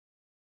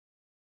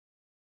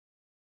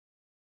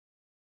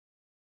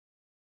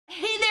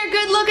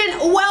good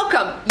looking,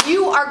 welcome.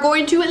 You are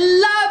going to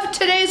love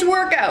today's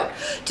workout.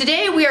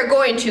 Today we are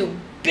going to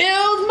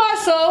build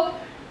muscle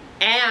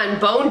and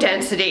bone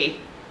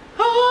density.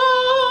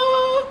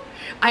 Ah,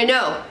 I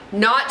know,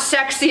 not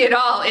sexy at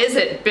all, is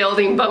it?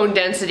 Building bone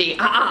density.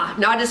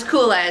 Not as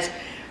cool as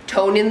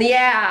toning the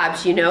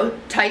abs, you know,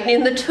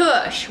 tightening the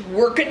tush,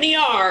 working the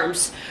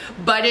arms.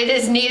 But it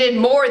is needed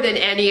more than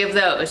any of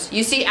those.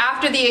 You see,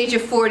 after the age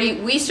of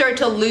 40, we start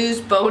to lose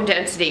bone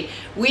density.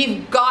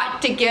 We've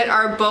got to get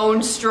our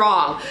bones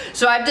strong.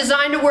 So I've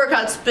designed a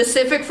workout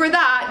specific for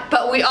that,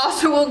 but we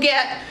also will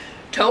get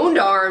toned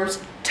arms,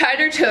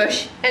 tighter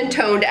tush, and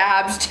toned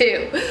abs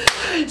too.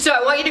 So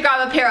I want you to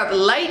grab a pair of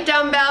light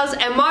dumbbells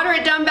and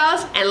moderate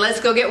dumbbells, and let's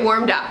go get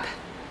warmed up.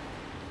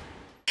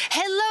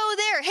 Hello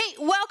there. Hey,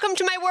 welcome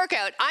to my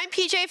workout. I'm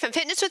PJ from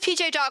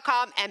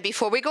fitnesswithpj.com, and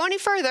before we go any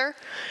further,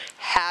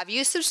 have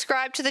you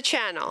subscribed to the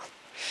channel?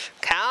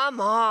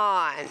 Come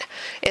on.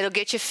 It'll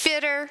get you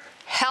fitter,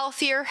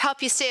 healthier,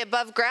 help you stay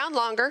above ground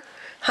longer.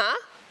 Huh?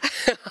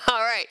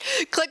 All right,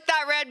 click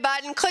that red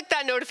button, click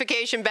that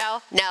notification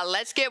bell. Now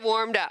let's get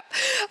warmed up.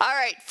 All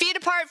right, feet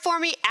apart for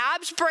me,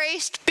 abs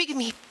braced,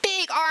 big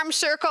arm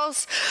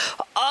circles.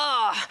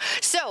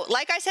 So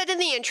like I said in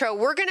the intro,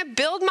 we're gonna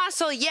build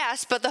muscle,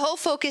 yes, but the whole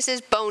focus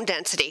is bone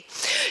density.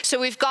 So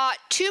we've got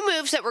 2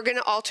 moves that we're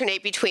gonna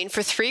alternate between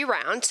for 3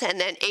 rounds, and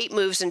then 8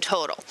 moves in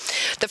total.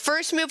 The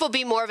first move will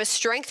be more of a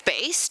strength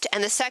based,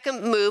 and the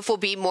second move will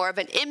be more of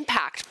an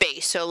impact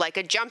based, so like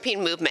a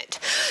jumping movement.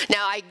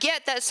 Now I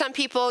get that some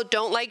people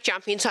don't like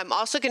jumping, so I'm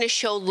also going to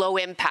show low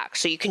impact,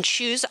 so you can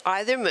choose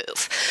either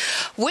move.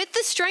 With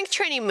the strength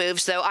training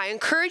moves though, I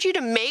encourage you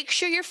to make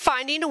sure you're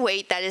finding a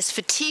weight that is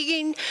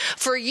fatiguing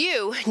for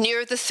you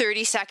near the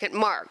 30-second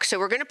mark. So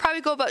we're going to probably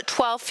go about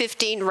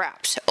 12-15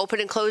 reps. Open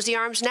and close the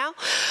arms now.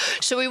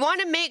 So we want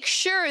to make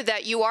sure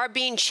that you are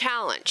being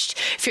challenged.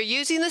 If you're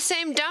using the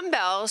same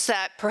dumbbells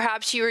that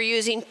perhaps you were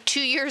using 2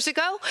 years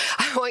ago,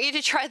 I want you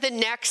to try the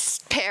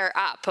next pair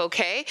up,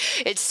 okay?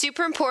 It's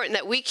super important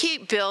that we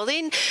keep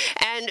building.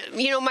 And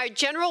you know, my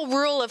general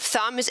rule of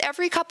thumb is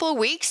every couple of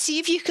weeks, see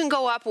if you can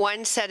go up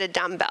 1 set of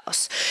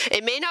dumbbells.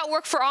 It may not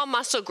work for all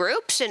muscle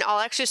groups and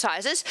all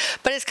exercises,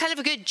 but it's kind of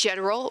a good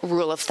general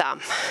rule of thumb.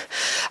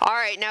 All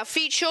right, now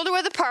feet shoulder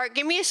width apart.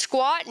 Give me a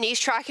squat, knees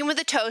tracking with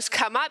the toes.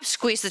 Come up,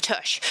 squeeze the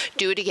tush.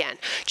 Do it again.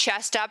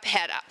 Chest up,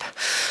 head up.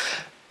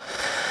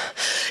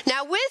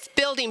 Now with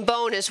building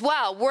bone as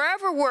well,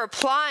 wherever we're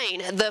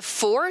applying the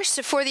force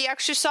for the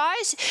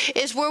exercise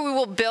is where we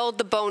will build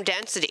the bone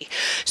density.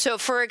 So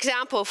for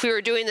example, if we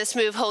were doing this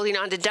move holding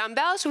onto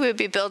dumbbells, we would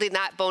be building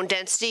that bone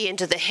density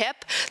into the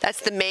hip.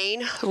 That's the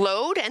main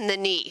load, and the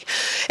knee.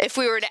 If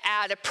we were to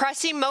add a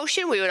pressing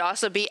motion, we would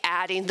also be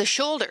adding the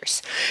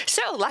shoulders.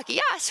 So lucky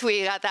us,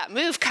 we got that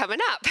move coming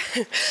up.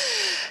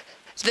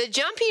 The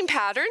jumping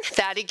pattern,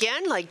 that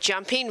again, like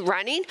jumping,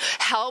 running,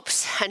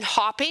 helps, and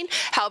hopping,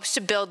 helps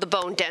to build the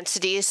bone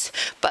densities.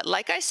 But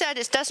like I said,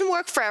 it doesn't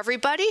work for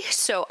everybody,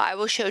 so I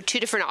will show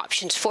 2 different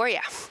options for you.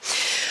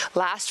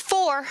 Last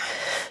 4,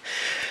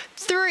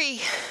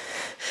 3,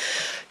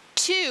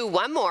 2,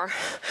 1 more,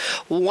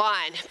 1.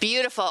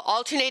 Beautiful.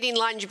 Alternating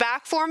lunge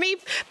back for me.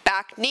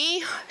 Back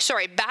knee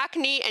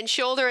and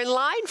shoulder in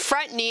line,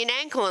 front knee and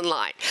ankle in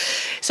line.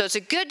 So it's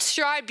a good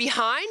stride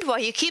behind while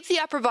you keep the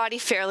upper body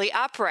fairly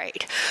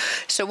upright.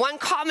 So one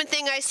common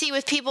thing I see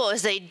with people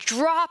is they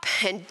drop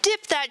and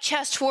dip that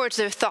chest towards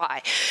their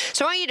thigh.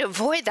 So I want you to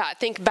avoid that.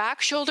 Think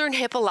back, shoulder, and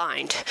hip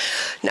aligned.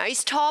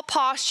 Nice tall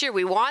posture.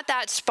 We want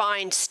that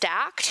spine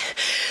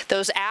stacked,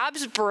 those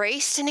abs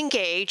braced and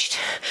engaged.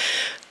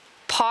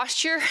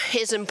 Posture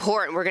is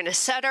important. We're going to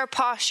set our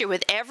posture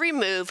with every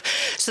move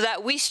so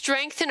that we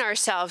strengthen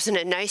ourselves in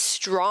a nice,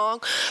 strong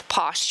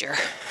posture.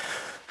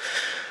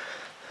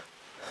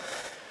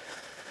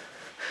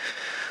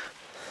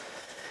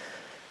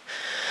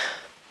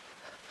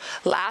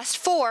 Last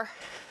 4.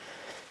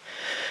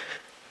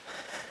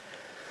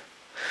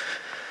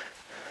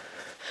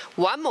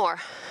 One more.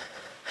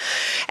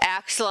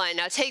 Excellent.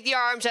 Now take the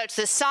arms out to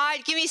the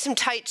side. Give me some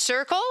tight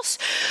circles.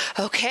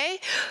 Okay.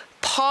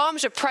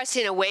 Palms are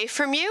pressing away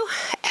from you.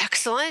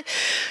 Excellent.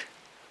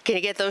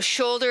 Gonna get those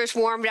shoulders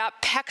warmed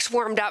up, pecs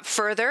warmed up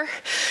further.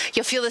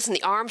 You'll feel this in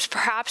the arms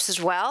perhaps as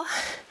well.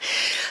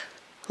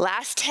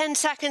 Last 10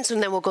 seconds,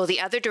 and then we'll go the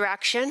other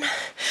direction.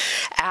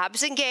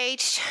 Abs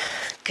engaged.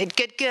 Good,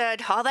 good,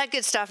 good. All that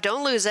good stuff.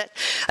 Don't lose it.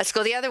 Let's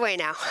go the other way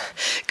now.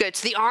 Good.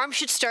 So the arms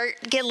should start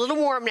getting a little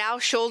warm now.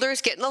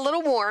 Shoulders getting a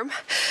little warm.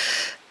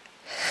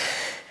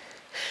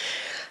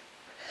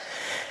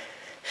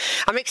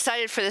 I'm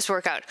excited for this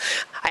workout.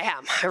 I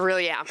am. I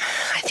really am.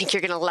 I think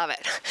you're going to love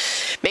it.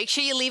 Make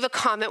sure you leave a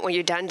comment when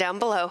you're done down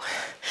below.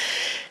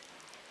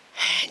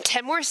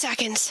 10 more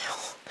seconds.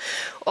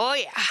 Oh,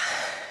 yeah.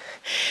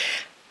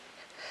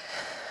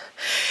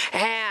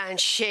 And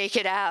shake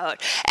it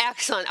out.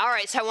 Excellent. All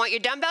right, so I want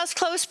your dumbbells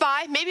close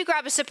by. Maybe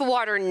grab a sip of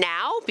water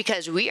now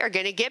because we are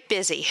going to get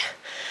busy.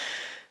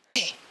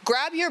 Okay,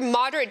 grab your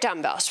moderate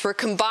dumbbells. We're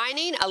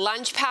combining a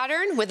lunge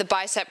pattern with a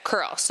bicep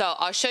curl. So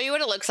I'll show you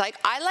what it looks like.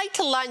 I like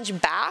to lunge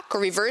back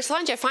or reverse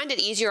lunge. I find it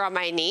easier on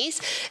my knees.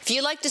 If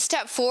you like to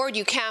step forward,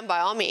 you can by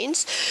all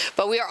means.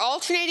 But we are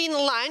alternating the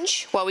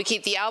lunge while we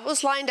keep the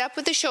elbows lined up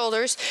with the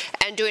shoulders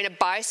and doing a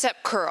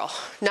bicep curl.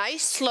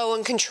 Nice, slow,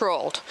 and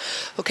controlled.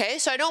 Okay,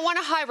 so I don't want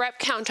a high rep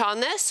count on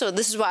this. So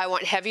this is why I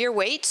want heavier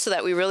weights so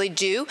that we really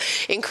do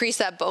increase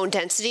that bone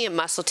density and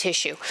muscle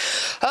tissue.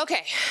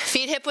 Okay,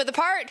 feet hip width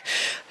apart.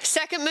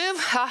 Second move,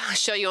 I'll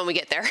show you when we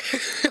get there.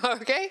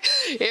 Okay,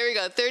 here we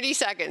go, 30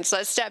 seconds.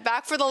 Let's step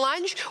back for the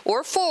lunge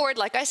or forward,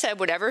 like I said,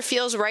 whatever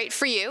feels right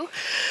for you.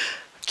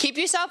 Keep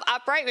yourself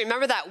upright.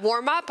 Remember that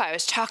warm up? I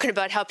was talking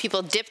about how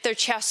people dip their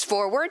chests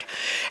forward,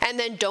 and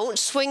then don't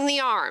swing the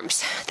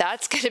arms.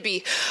 That's going to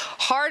be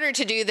harder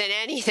to do than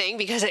anything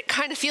because it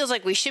kind of feels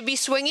like we should be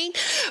swinging,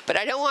 but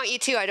I don't want you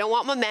to. I don't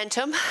want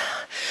momentum.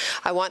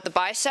 I want the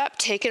bicep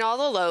taking all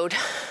the load.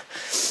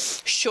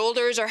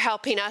 Shoulders are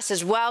helping us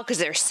as well because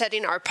they're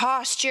setting our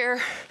posture.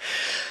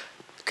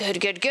 Good,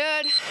 good,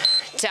 good.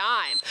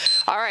 Time.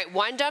 All right,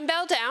 one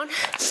dumbbell down,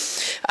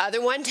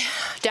 other one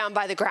down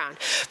by the ground.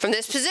 From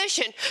this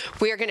position,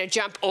 we are going to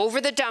jump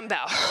over the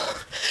dumbbell.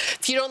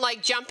 If you don't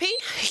like jumping,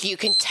 you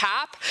can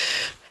tap,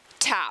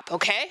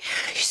 okay?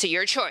 So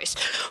your choice.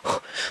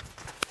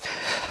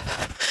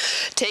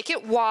 Take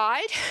it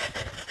wide.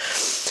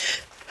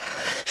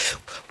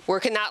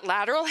 Working that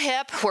lateral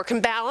hip,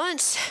 working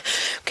balance.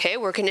 Okay,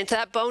 working into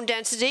that bone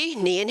density,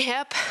 knee and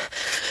hip.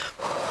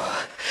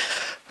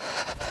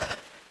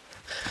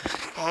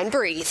 And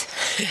breathe.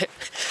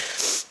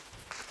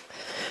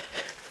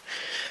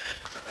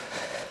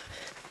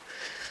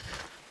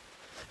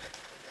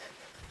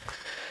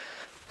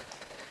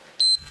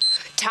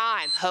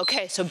 Time.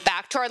 Okay, so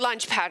back to our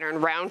lunge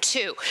pattern, round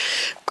 2.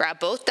 Grab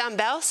both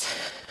dumbbells.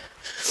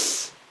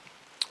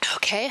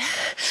 Okay,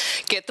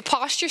 get the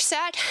posture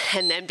set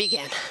and then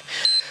begin.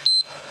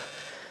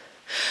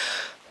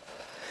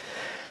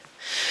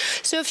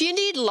 So if you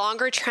need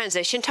longer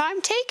transition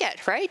time, take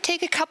it, right?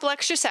 Take a couple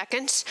extra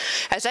seconds,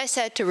 as I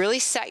said, to really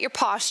set your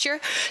posture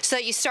so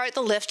that you start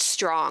the lift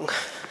strong.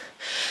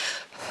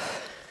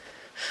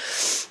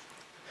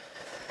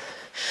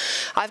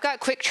 I've got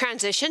quick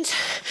transitions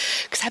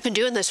because I've been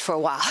doing this for a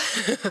while.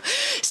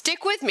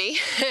 Stick with me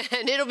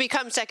and it'll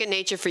become second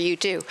nature for you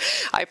too,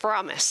 I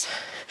promise.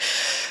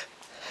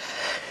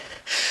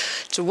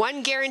 It's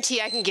one guarantee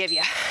I can give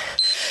you.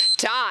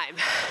 Time.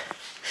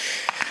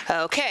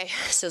 Okay,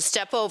 so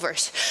step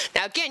overs.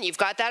 Now again, you've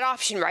got that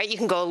option, right? You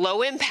can go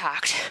low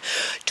impact.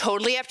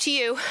 Totally up to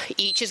you.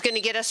 Each is going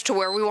to get us to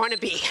where we want to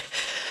be.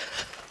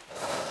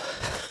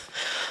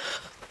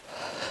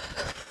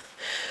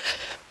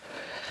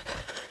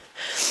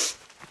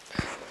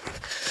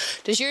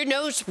 Does your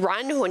nose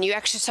run when you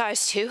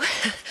exercise too? I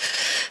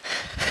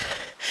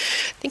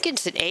think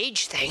it's an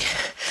age thing.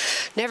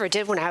 Never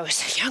did when I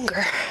was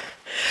younger.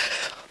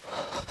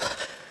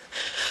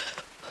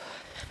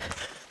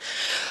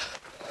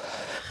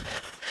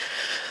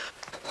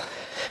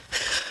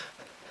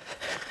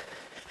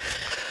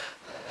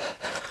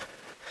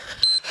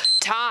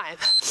 Time.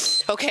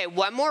 Okay,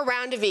 one more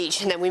round of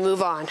each and then we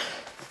move on.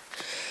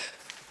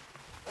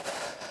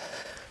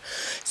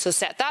 So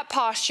set that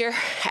posture,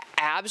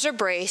 abs are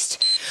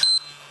braced,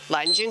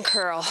 lunge and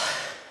curl.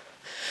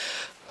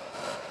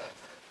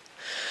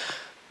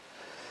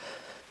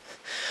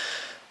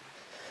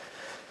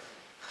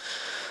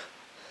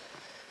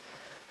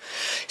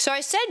 So I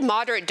said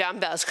moderate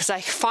dumbbells because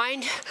I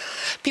find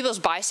people's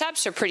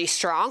biceps are pretty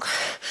strong.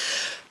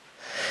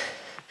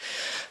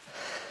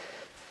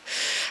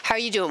 How are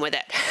you doing with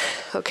it?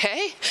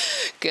 Okay,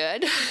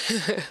 good.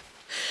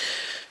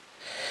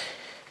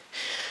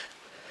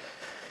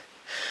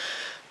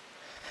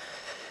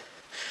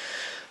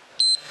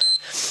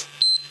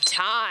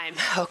 Time.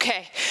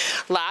 Okay,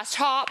 last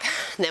hop,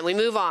 and then we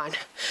move on.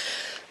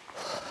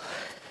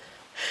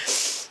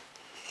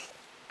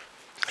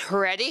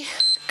 Ready?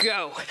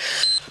 Go.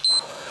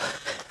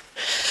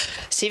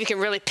 See if you can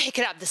really pick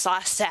it up this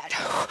last set.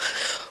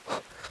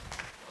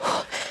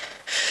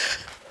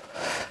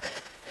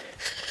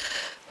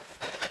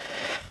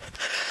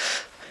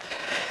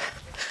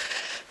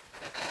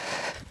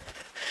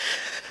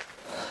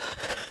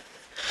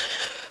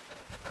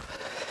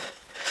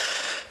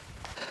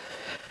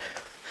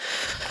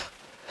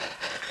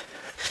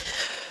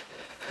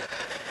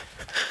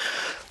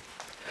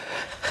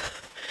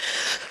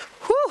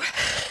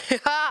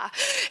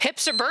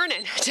 Hips are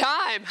burning.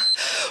 Time.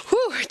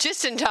 Whew,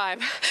 just in time.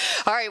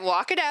 All right,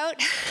 walk it out.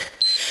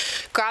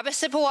 Grab a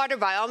sip of water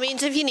by all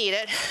means if you need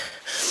it.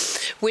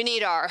 We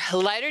need our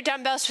lighter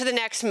dumbbells for the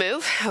next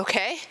move,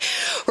 okay?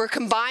 We're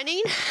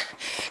combining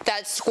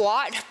that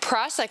squat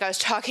press like I was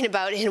talking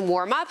about in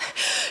warm-up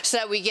so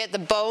that we get the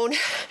bone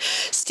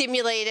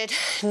stimulated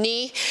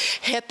knee,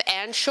 hip,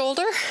 and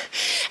shoulder.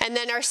 And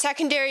then our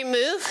secondary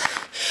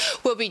move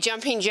will be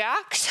jumping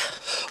jacks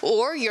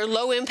or your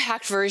low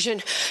impact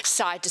version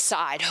side to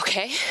side,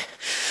 okay?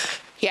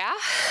 Yeah,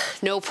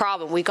 no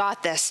problem, we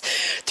got this.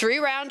 3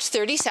 rounds,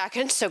 30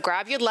 seconds, so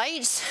grab your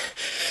lights,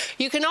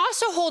 You can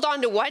also hold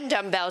on to one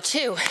dumbbell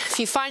too. If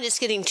you find it's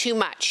getting too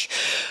much,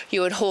 you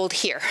would hold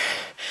here.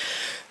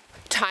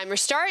 Timer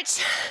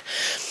starts.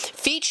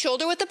 Feet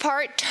shoulder width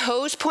apart,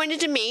 toes pointed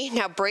to me.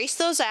 Now brace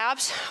those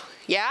abs.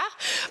 Yeah?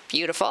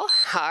 Beautiful.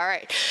 All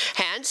right.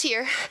 Hands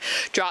here.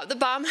 Drop the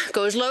bum.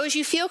 Go as low as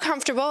you feel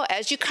comfortable.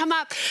 As you come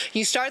up,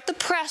 you start the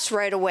press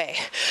right away.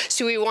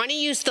 So we want to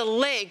use the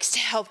legs to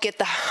help get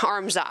the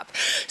arms up.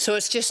 So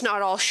it's just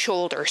not all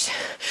shoulders.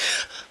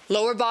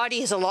 Lower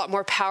body is a lot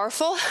more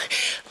powerful.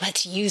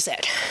 Let's use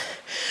it.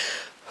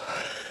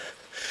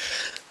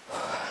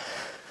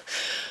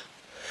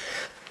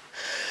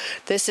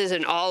 This is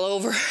an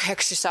all-over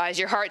exercise.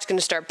 Your heart's going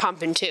to start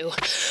pumping too.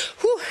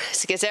 Whew,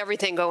 this gets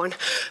everything going.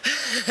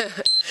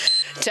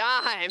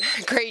 Time.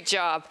 Great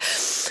job.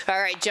 All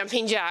right,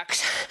 jumping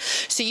jacks.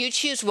 So you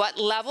choose what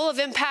level of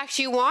impact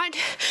you want,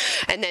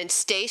 and then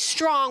stay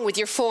strong with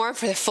your form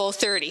for the full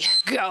 30.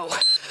 Go.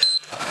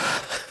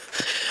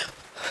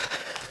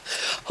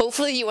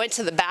 Hopefully you went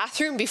to the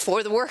bathroom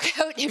before the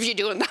workout if you're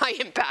doing the high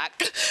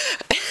impact.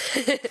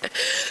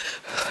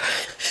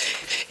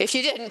 If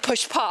you didn't,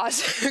 push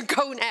pause.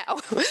 Go now.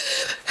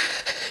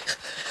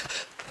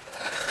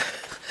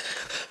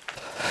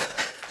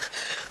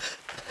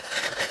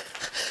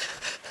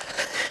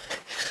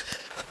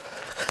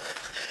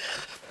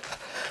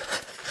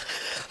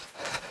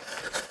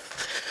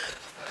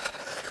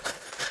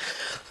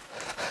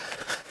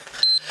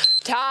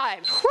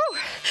 Time. Whew.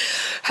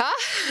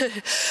 Huh?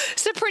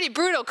 It's a pretty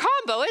brutal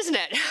combo, isn't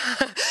it?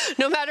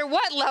 No matter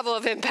what level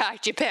of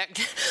impact you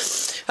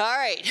picked. All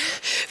right,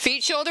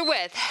 feet shoulder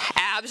width,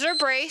 abs are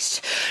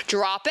braced,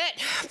 drop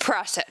it,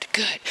 press it,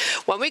 good.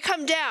 When we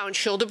come down,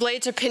 shoulder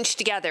blades are pinched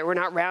together. We're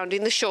not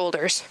rounding the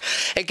shoulders.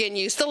 Again,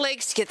 use the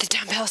legs to get the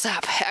dumbbells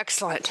up,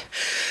 excellent.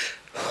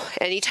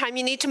 Anytime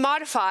you need to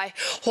modify,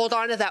 hold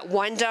on to that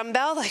one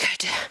dumbbell like I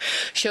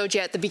showed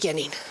you at the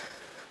beginning.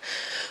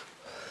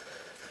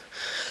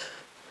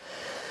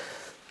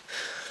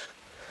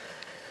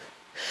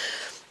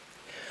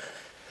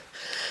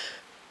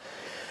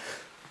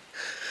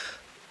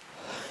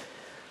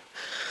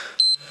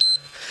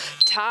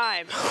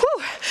 Time.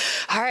 Whew.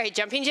 All right,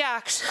 jumping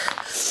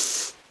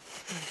jacks.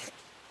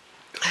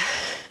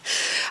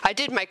 I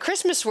did my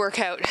Christmas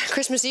workout,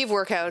 Christmas Eve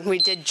workout, and we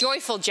did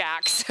joyful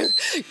jacks.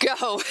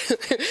 Go.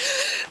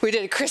 We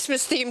did a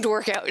Christmas themed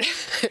workout.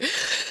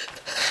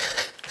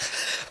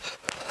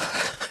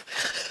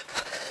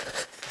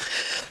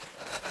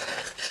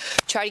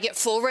 Try to get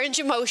full range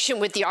of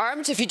motion with the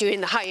arms if you're doing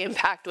the high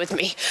impact with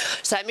me.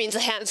 So that means the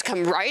hands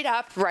come right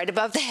up, right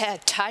above the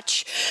head,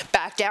 touch,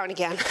 back down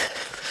again.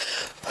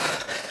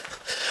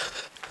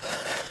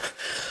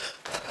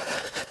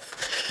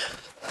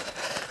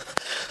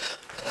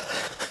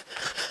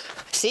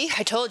 See,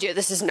 I told you,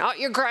 this is not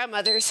your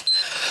grandmother's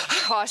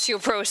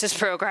osteoporosis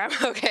program,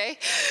 okay?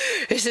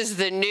 This is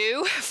the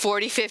new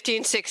 40, 50,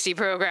 and 60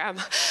 program.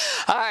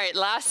 All right,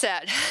 last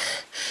set.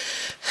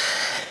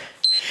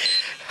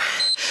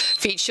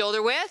 Feet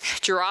shoulder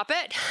width, drop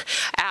it,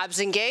 abs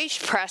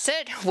engaged, press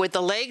it with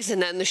the legs and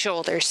then the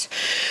shoulders.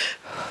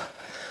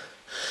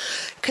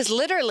 Because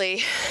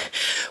literally,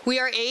 we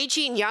are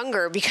aging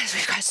younger because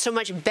we've got so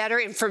much better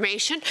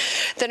information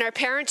than our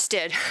parents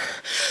did.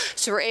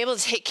 So we're able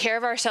to take care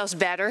of ourselves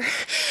better,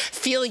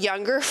 feel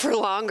younger for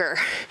longer.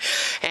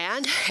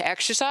 And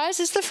exercise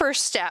is the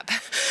first step.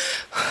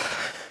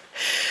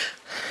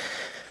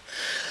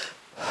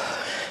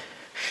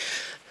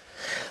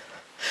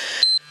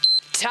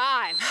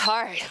 Time.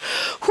 All right.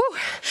 Whew.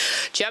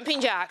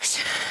 Jumping jacks.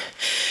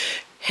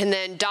 And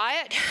then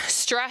diet,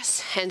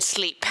 stress, and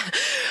sleep.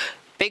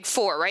 Big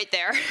four right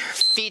there.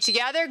 Feet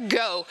together,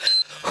 go.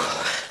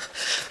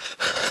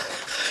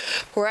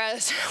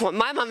 Whereas when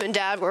my mom and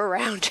dad were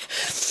around,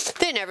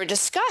 they never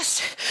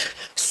discussed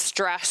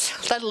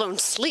stress, let alone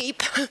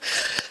sleep.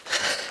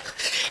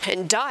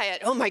 And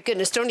diet, oh my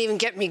goodness, don't even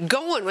get me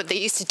going what they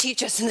used to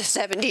teach us in the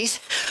 70s.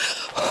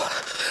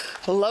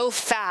 Low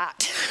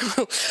fat.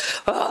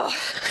 Oh.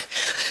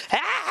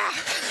 Ah!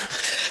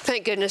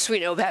 Thank goodness we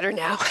know better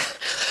now.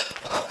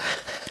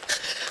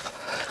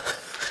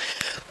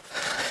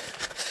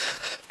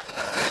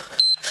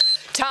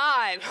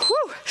 Time.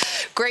 Whew.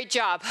 Great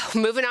job.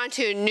 Moving on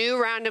to a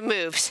new round of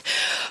moves.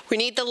 We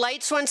need the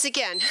lights once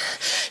again.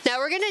 Now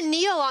we're going to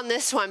kneel on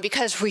this one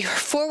because we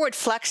forward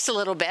flexed a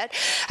little bit,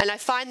 and I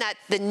find that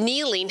the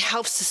kneeling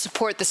helps to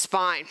support the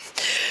spine.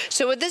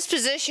 So with this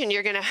position,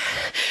 you're going to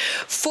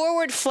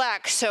forward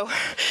flex. So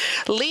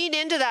lean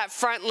into that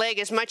front leg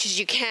as much as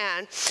you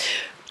can.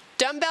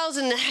 Dumbbells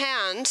in the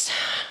hands,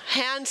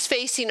 hands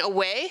facing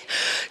away,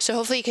 so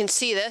hopefully you can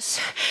see this,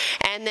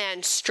 and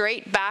then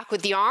straight back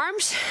with the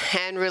arms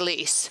and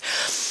release.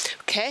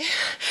 Okay,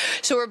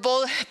 so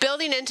we're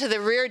building into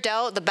the rear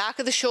delt, the back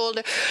of the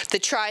shoulder, the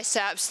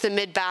triceps, the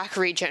mid-back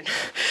region.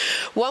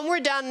 When we're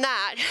done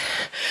that,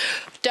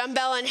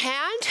 dumbbell in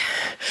hand,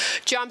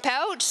 jump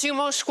out,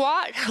 sumo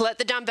squat, let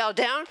the dumbbell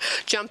down,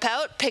 jump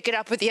out, pick it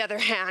up with the other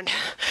hand.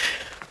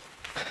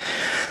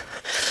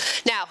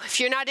 Now, if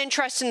you're not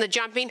interested in the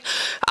jumping,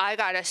 I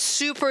got a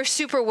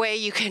super way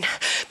you can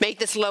make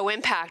this low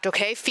impact,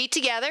 okay? Feet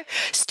together,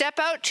 step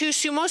out to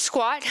sumo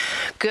squat,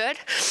 good.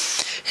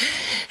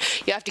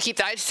 You have to keep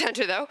the eye to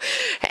center though,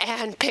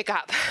 and pick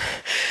up.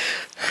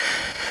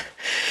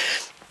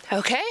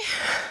 Okay?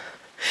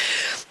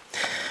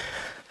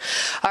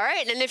 All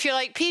right, and if you're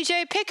like,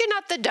 PJ, picking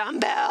up the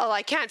dumbbell,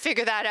 I can't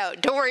figure that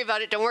out. Don't worry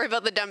about it. Don't worry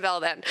about the dumbbell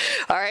then.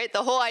 All right,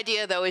 the whole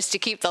idea though is to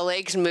keep the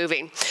legs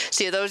moving.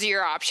 So those are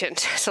your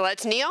options. So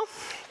let's kneel.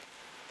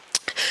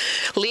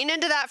 Lean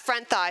into that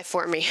front thigh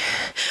for me.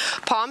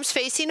 Palms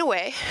facing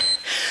away.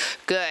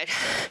 Good.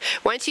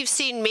 Once you've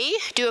seen me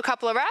do a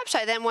couple of reps,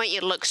 I then want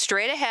you to look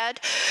straight ahead.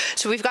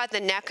 So we've got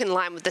the neck in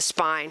line with the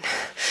spine.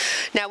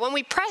 Now, when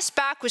we press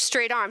back with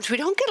straight arms, we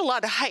don't get a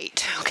lot of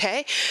height,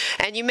 okay?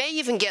 And you may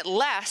even get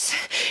less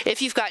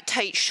if you've got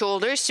tight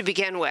shoulders to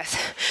begin with.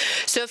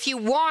 So if you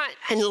want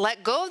and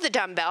let go of the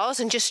dumbbells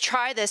and just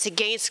try this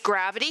against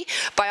gravity,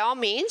 by all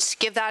means,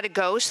 give that a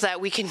go so that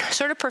we can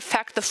sort of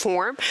perfect the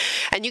form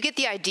and you get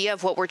the idea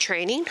of what we're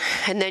training,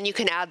 and then you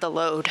can add the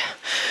load.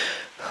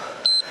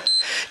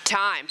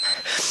 Time.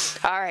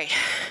 All right.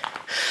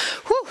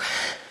 Whew.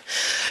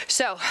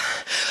 So,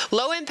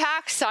 low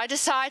impact, side to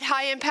side,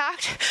 high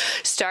impact.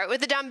 Start with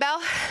the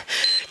dumbbell,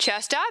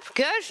 chest up,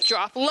 good.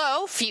 Drop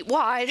low, feet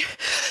wide.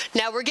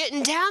 Now we're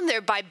getting down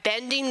there by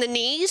bending the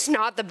knees,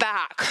 not the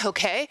back,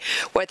 okay?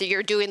 Whether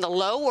you're doing the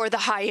low or the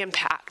high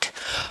impact.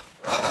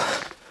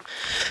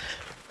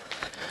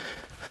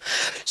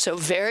 So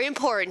very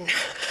important.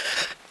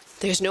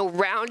 There's no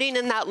rounding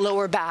in that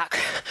lower back.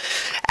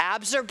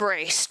 Abs are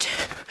braced.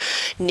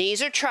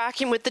 Knees are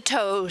tracking with the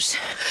toes.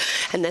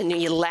 And then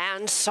you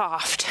land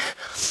soft.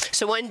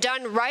 So when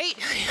done right,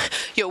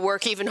 you'll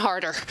work even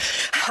harder.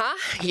 Huh?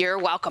 You're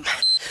welcome.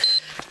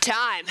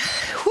 Time.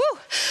 Whew.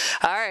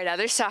 All right,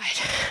 other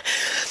side.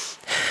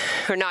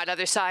 Or not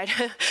other side.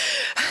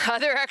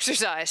 Other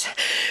exercise.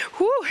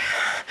 Whew.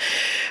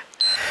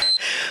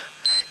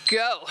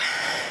 Go.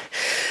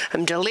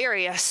 I'm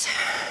delirious.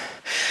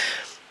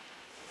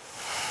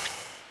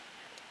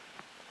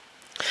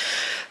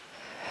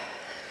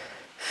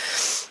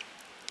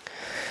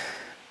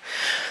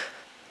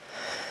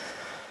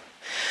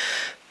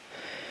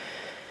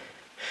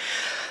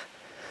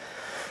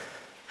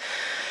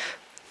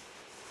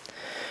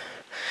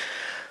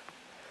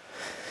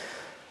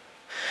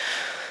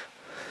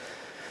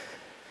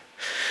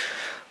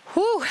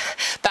 Whew,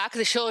 back of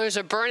the shoulders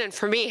are burning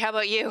for me. How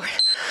about you?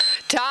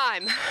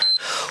 Time.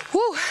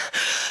 Whew,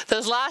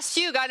 those last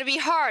few got to be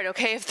hard,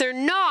 okay? If they're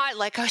not,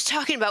 like I was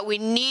talking about, we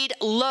need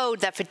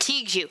load that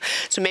fatigues you.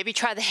 So maybe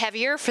try the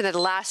heavier for the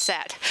last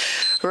set.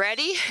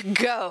 Ready?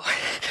 Go.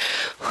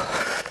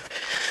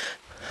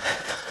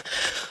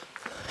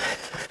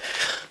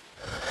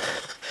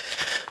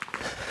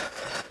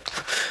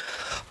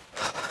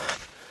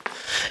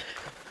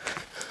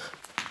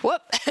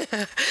 Whoop.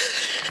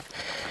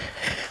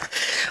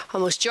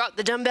 Almost dropped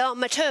the dumbbell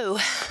on my toe.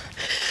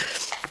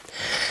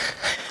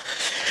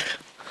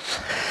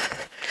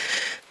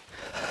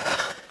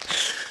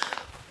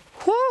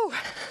 Woo!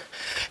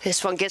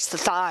 This one gets the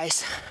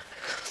thighs.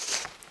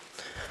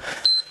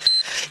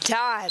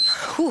 Time.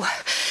 Whew.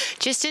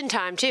 Just in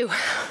time too.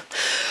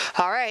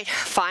 All right,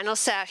 final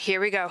set.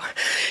 Here we go.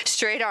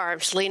 Straight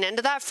arms. Lean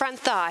into that front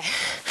thigh.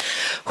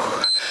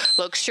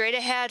 Look straight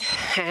ahead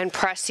and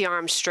press the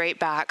arms straight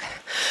back.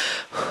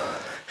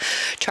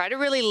 Try to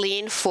really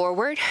lean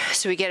forward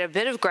so we get a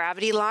bit of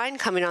gravity line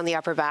coming on the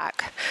upper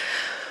back.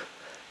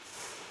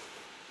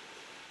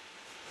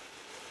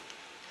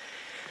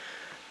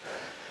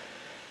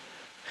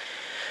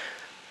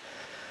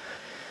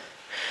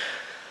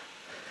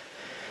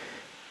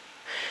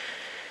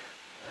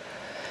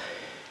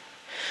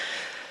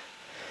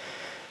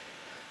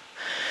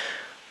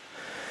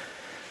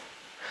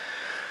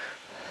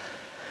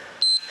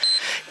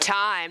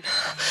 Time.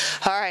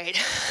 All right.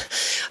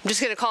 I'm just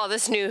gonna call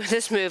this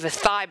move a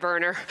thigh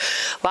burner.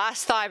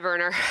 Last thigh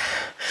burner.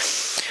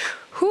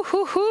 Whoo,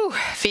 whoo, whoo.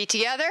 Feet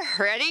together.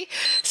 Ready?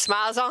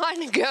 Smiles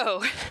on.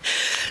 Go.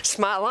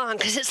 Smile on,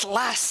 because it's the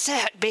last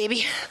set,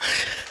 baby.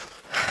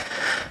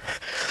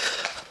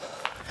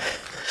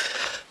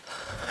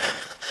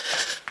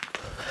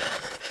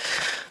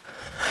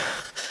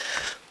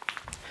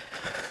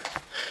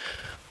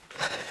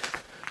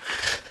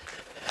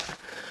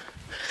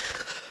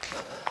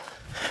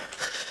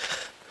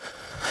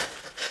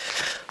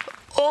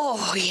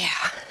 Oh, yeah.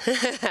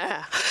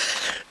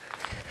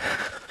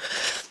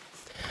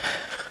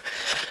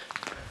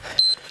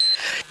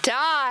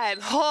 Time.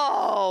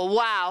 Oh,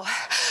 wow.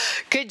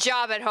 Good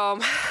job at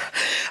home.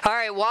 All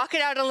right, walk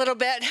it out a little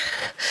bit.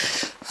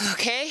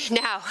 Okay,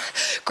 now,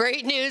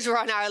 great news. We're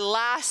on our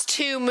last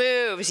two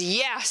moves.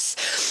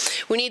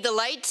 Yes. We need the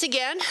lights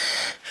again.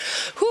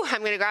 Whew,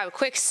 I'm going to grab a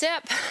quick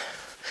sip.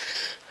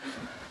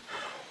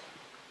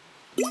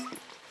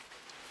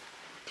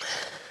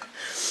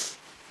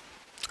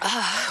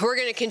 We're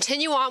going to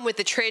continue on with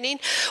the training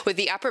with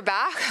the upper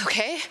back,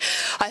 okay?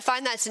 I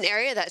find that's an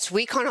area that's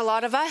weak on a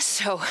lot of us,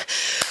 so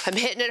I'm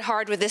hitting it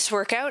hard with this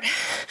workout.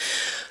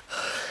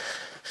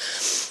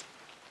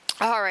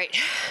 All right,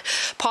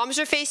 palms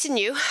are facing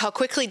you. I'll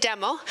quickly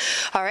demo.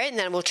 All right, and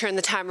then we'll turn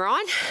the timer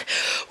on.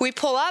 We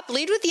pull up,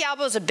 lead with the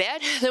elbows a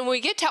bit. Then when we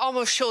get to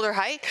almost shoulder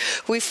height,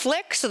 we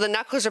flick so the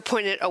knuckles are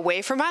pointed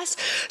away from us.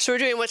 So we're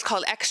doing what's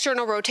called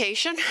external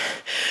rotation.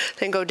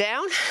 Then go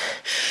down.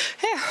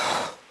 There.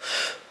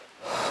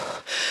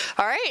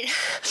 All right,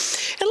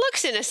 it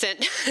looks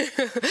innocent,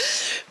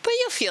 but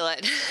you'll feel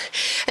it.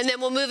 And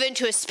then we'll move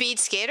into a speed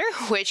skater,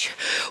 which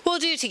we'll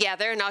do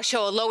together, and I'll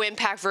show a low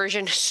impact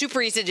version.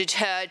 Super easy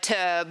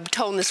to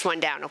tone this one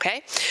down,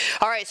 okay?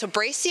 All right, so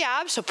brace the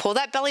abs, so pull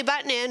that belly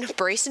button in,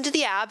 brace into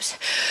the abs.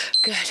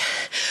 Good.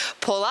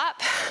 Pull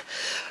up,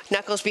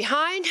 knuckles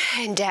behind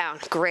and down.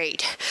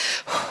 Great.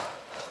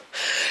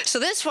 So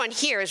this one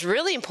here is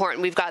really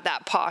important. We've got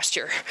that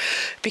posture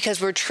because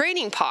we're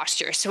training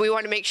posture. So we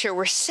want to make sure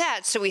we're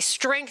set so we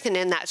strengthen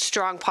in that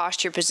strong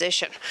posture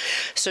position.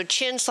 So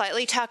chin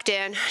slightly tucked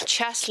in,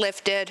 chest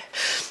lifted,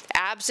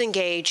 abs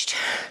engaged.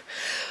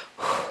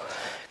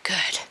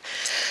 Good.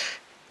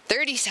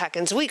 30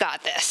 seconds, we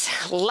got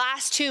this.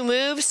 Last two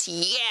moves,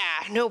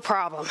 yeah, no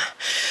problem.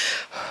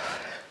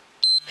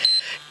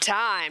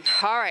 Time.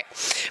 All right,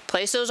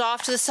 place those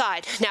off to the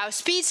side. Now, a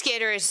speed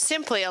skater is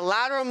simply a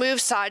lateral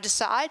move side to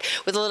side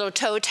with a little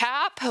toe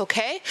tap,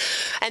 okay?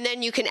 And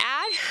then you can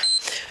add,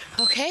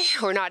 okay,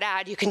 or not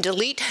add, you can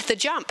delete the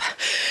jump.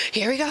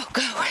 Here we go,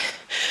 go.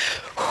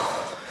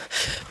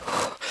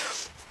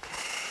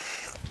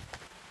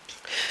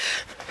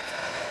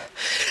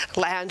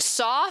 Land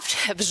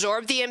soft,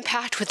 absorb the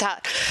impact with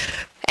that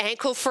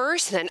ankle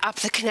first, and then up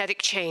the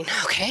kinetic chain,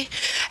 okay?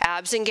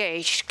 Abs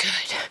engaged,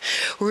 good.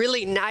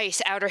 Really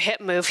nice outer hip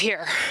move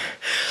here.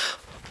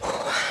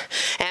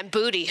 And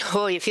booty,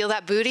 oh, you feel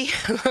that booty?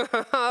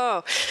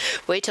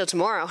 Wait till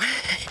tomorrow.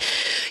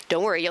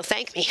 Don't worry, you'll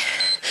thank me.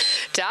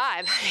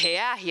 Time,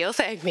 yeah, you'll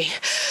thank me.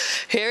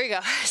 Here we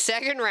go,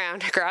 second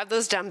round, grab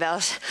those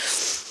dumbbells.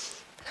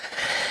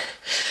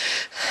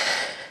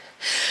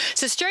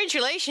 It's a strange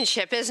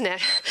relationship, isn't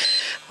it,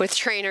 with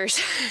trainers?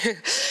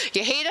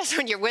 You hate us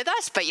when you're with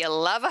us, but you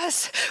love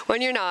us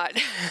when you're not.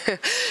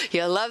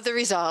 You love the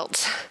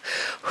results.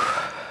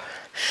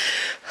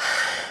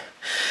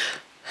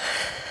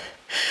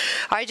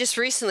 I just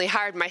recently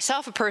hired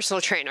myself a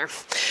personal trainer.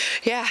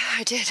 Yeah,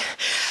 I did.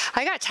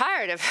 I got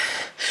tired of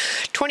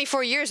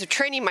 24 years of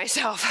training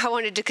myself. I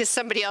wanted to give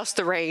somebody else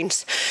the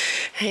reins.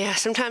 Yeah,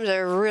 sometimes I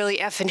really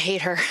effing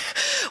hate her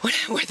when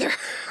I'm with her.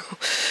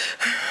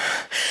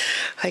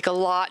 Like a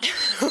lot.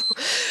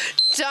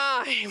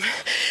 Time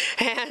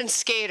and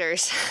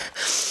skaters.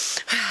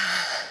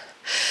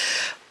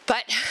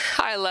 But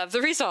I love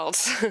the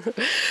results.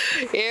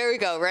 Here we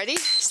go. Ready?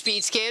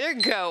 Speed skater,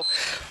 go.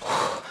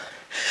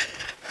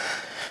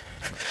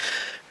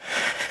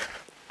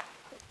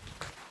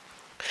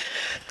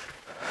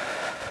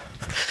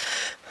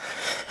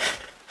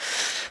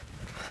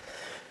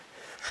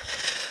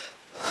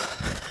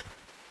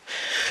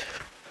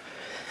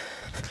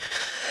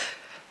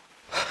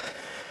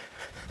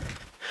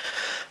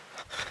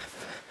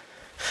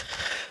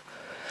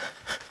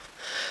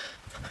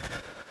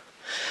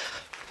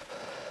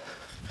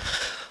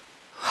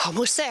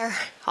 Almost there,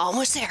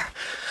 almost there.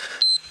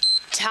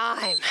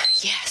 Time,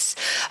 yes.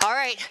 All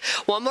right,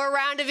 one more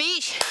round of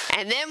each,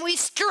 and then we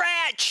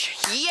stretch.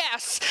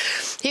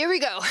 Yes, here we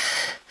go.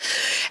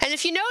 And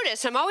if you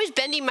notice, I'm always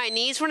bending my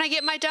knees when I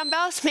get my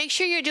dumbbells. Make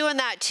sure you're doing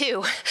that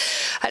too.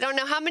 I don't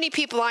know how many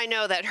people I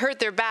know that hurt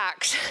their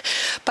backs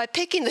by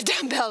picking the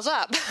dumbbells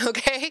up,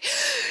 okay?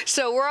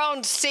 So we're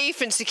all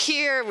safe and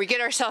secure. We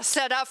get ourselves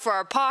set up for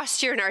our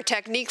posture and our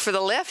technique for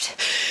the lift.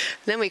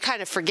 Then we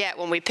kind of forget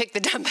when we pick the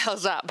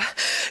dumbbells up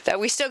that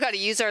we still got to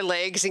use our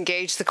legs,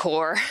 engage the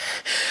core.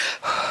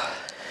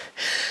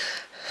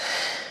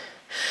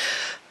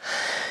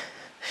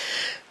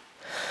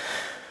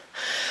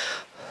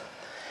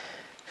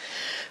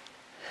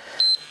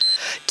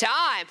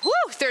 Time. Woo,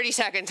 30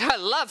 seconds. I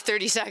love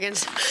 30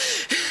 seconds.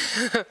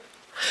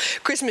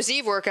 Christmas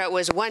Eve workout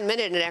was 1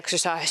 minute in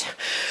exercise.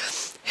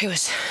 It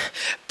was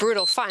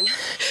brutal fun.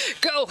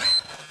 Go.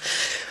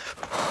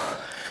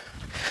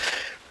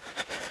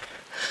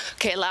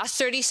 Okay, last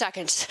 30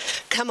 seconds.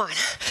 Come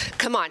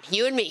on,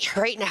 you and me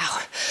right now.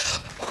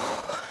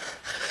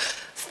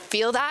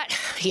 Feel that?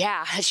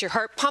 Yeah, that's your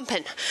heart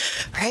pumping,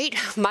 right?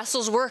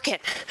 Muscles working.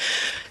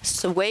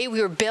 It's the way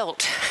we were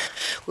built.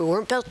 We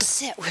weren't built to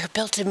sit, we were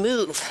built to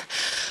move.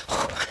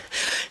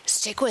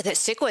 Stick with it,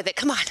 stick with it.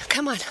 Come on.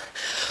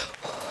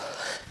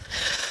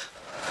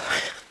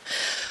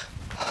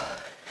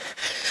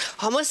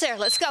 Almost there,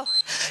 let's go.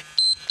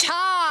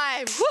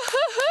 Time,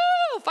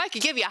 woo-hoo-hoo! If I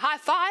could give you a high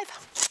five,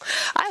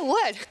 I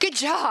would. Good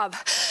job.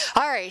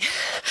 All right,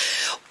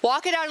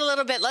 walk it out a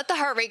little bit, let the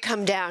heart rate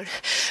come down.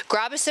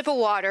 Grab a sip of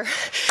water,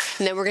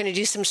 and then we're gonna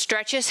do some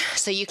stretches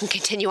so you can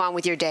continue on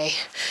with your day.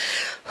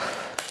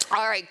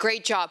 All right,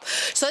 great job.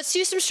 So let's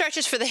do some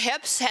stretches for the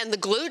hips and the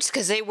glutes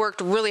because they worked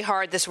really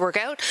hard this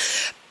workout.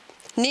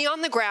 knee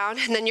on the ground,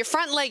 and then your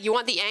front leg, you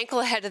want the ankle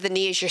ahead of the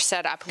knee as you're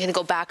set up. I'm gonna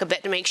go back a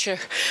bit to make sure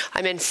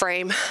I'm in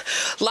frame.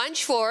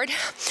 Lunge forward,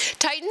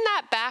 tighten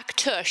that back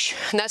tush,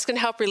 and that's gonna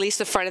help release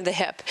the front of the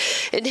hip.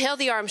 Inhale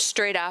the arms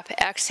straight up,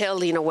 exhale,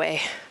 lean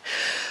away.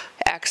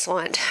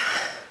 Excellent.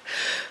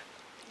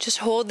 Just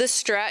hold this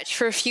stretch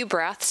for a few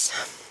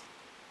breaths.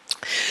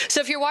 So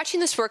if you're watching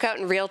this workout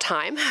in real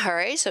time, all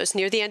right, so it's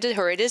near the end of,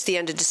 or it is the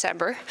end of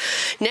December,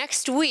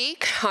 next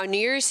week on New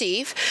Year's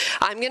Eve,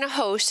 I'm going to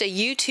host a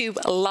YouTube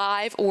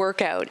live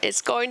workout.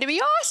 It's going to be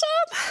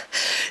awesome.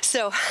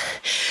 So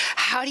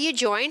how do you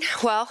join?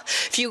 Well,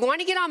 if you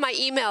want to get on my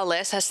email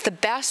list, that's the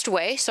best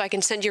way, so I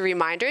can send you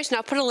reminders. And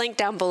I'll put a link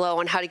down below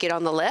on how to get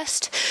on the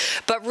list.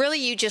 But really,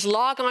 you just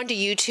log on to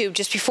YouTube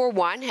just before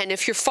 1, and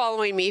if you're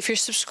following me, if you're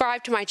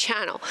subscribed to my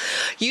channel,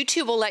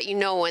 YouTube will let you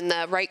know in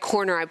the right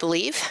corner, I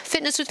believe,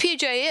 Fitness with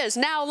PJ is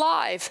now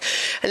live.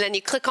 And then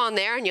you click on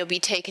there and you'll be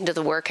taken to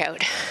the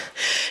workout.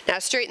 Now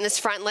straighten this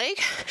front leg.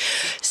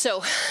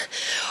 So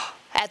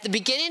at the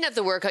beginning of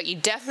the workout, you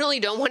definitely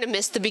don't want to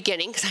miss the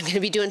beginning, because I'm going to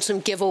be doing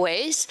some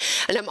giveaways.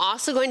 And I'm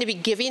also going to be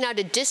giving out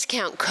a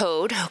discount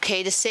code,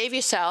 okay, to save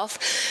yourself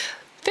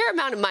fair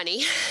amount of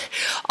money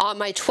on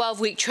my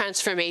 12-week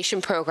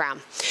transformation program.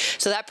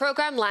 So that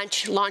program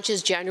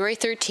launches January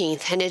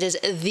 13th, and it is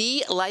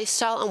the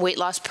lifestyle and weight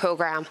loss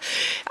program.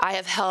 I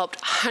have helped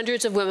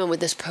hundreds of women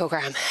with this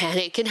program, and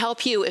it can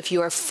help you if you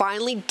are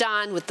finally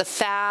done with the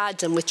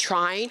fads and with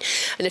trying,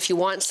 and if you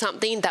want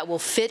something that will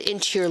fit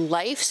into your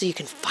life so you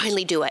can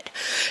finally do it.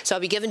 So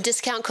I'll be giving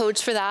discount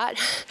codes for that,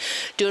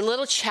 doing a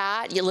little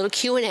chat, a little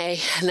Q&A,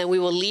 and then we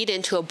will lead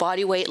into a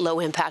body weight low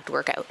impact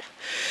workout.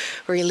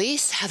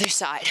 Release, other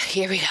side.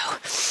 Here we go.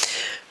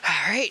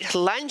 All right,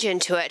 lunge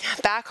into it.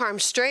 Back arm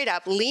straight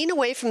up, lean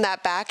away from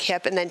that back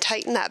hip, and then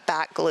tighten that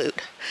back glute.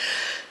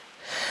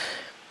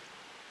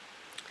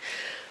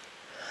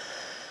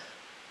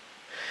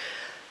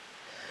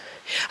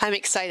 I'm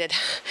excited.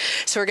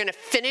 So we're gonna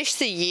finish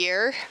the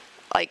year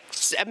like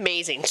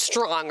amazing,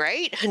 strong,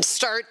 right? And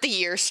start the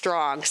year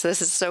strong. So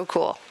this is so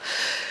cool.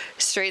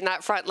 Straighten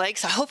that front leg.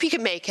 So I hope you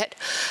can make it.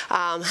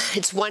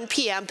 It's 1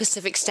 p.m.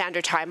 Pacific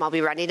Standard Time I'll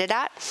be running it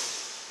at.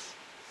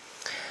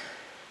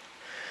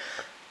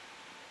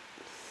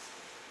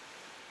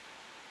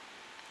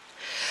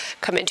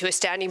 Come into a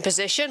standing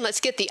position. Let's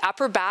get the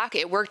upper back.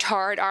 It worked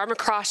hard. Arm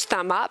across,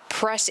 thumb up.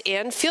 Press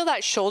in. Feel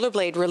that shoulder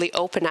blade really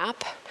open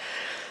up.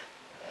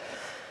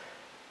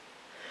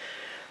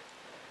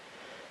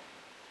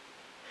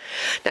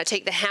 Now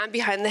take the hand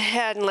behind the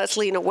head and let's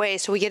lean away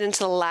so we get into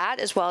the lat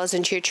as well as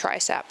into your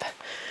tricep.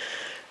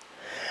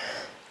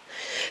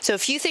 So a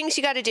few things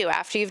you got to do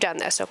after you've done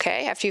this,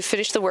 okay? After you've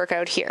finished the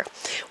workout here.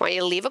 I want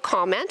you to leave a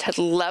comment. I'd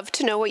love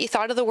to know what you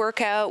thought of the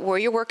workout, where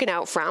you're working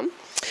out from.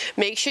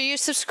 Make sure you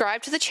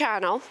subscribe to the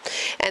channel,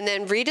 and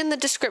then read in the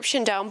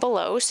description down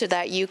below so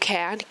that you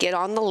can get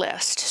on the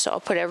list. So I'll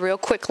put a real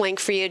quick link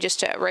for you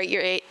just to write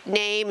your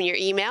name and your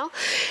email,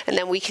 and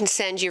then we can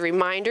send you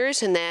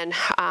reminders, and then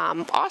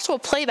also a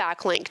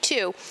playback link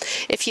too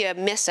if you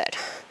miss it.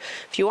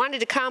 If you wanted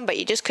to come but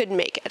you just couldn't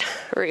make it.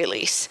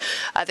 Release.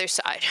 Other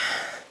side.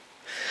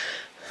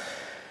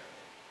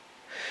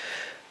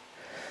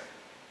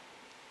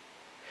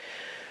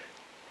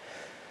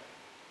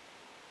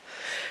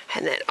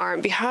 And then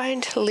arm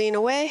behind, lean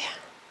away.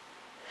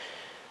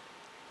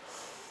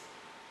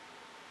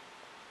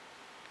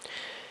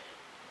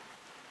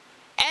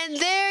 And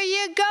there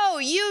you go,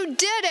 you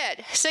did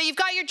it. So you've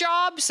got your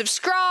job,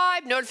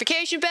 subscribe,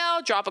 notification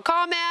bell, drop a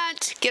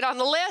comment, get on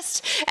the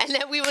list, and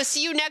then we will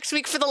see you next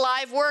week for the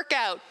live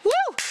workout. Woo!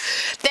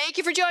 Thank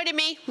you for joining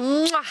me.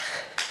 Mwah.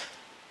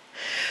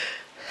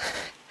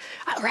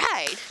 All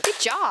right, good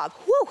job.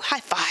 Woo, high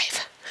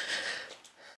five.